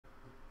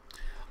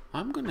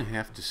I'm going to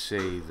have to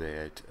say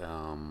that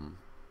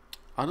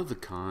out of the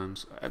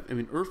Khans, I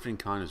mean, Irfan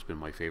Khan has been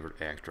my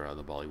favorite actor out of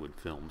the Bollywood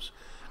films.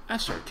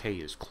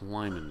 SRK is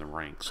climbing the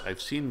ranks.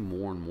 I've seen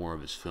more and more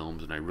of his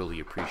films, and I really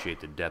appreciate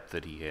the depth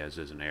that he has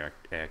as an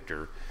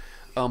actor.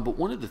 But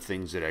one of the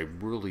things that I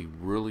really,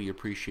 really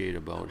appreciate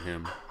about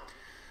him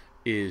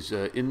is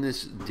in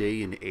this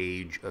day and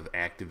age of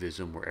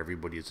activism where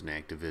everybody is an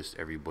activist,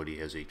 everybody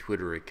has a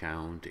Twitter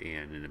account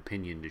and an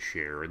opinion to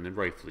share, and then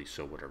rightfully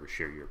so, whatever,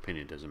 share your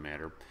opinion, doesn't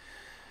matter.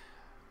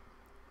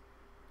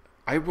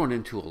 I run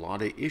into a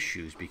lot of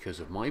issues because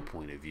of my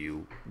point of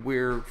view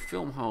where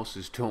film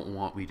houses don't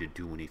want me to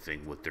do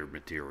anything with their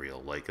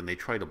material, like, and they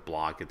try to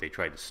block it, they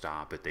try to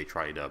stop it, they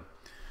try to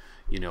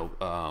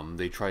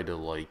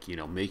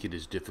make it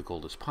as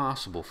difficult as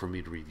possible for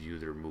me to review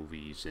their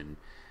movies, and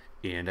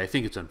I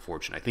think it's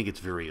unfortunate. I think it's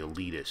very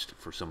elitist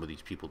for some of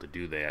these people to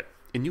do that.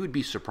 And you would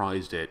be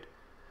surprised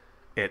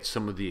at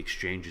some of the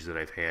exchanges that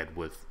I've had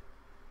with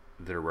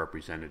their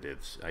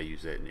representatives. I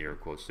use that in air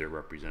quotes, their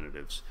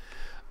representatives.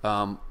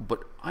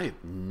 But I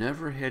have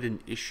never had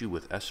an issue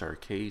with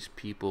SRK's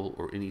people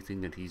or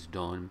anything that he's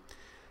done.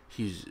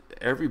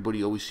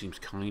 Everybody always seems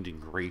kind and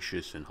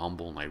gracious and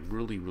humble, and I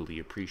really, really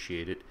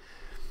appreciate it.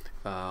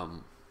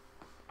 Um,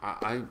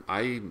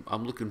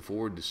 I'm looking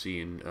forward to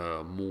seeing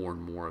more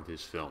and more of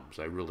his films.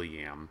 I really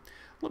am.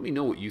 Let me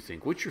know what you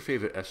think. What's your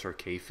favorite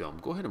SRK film?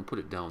 Go ahead and put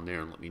it down there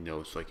and let me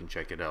know so I can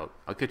check it out.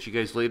 I'll catch you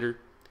guys later.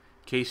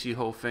 Casey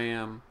Ho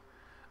fam,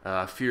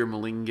 Fear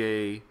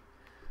Malinge,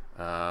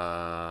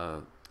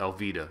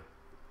 Alvida.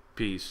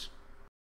 Peace.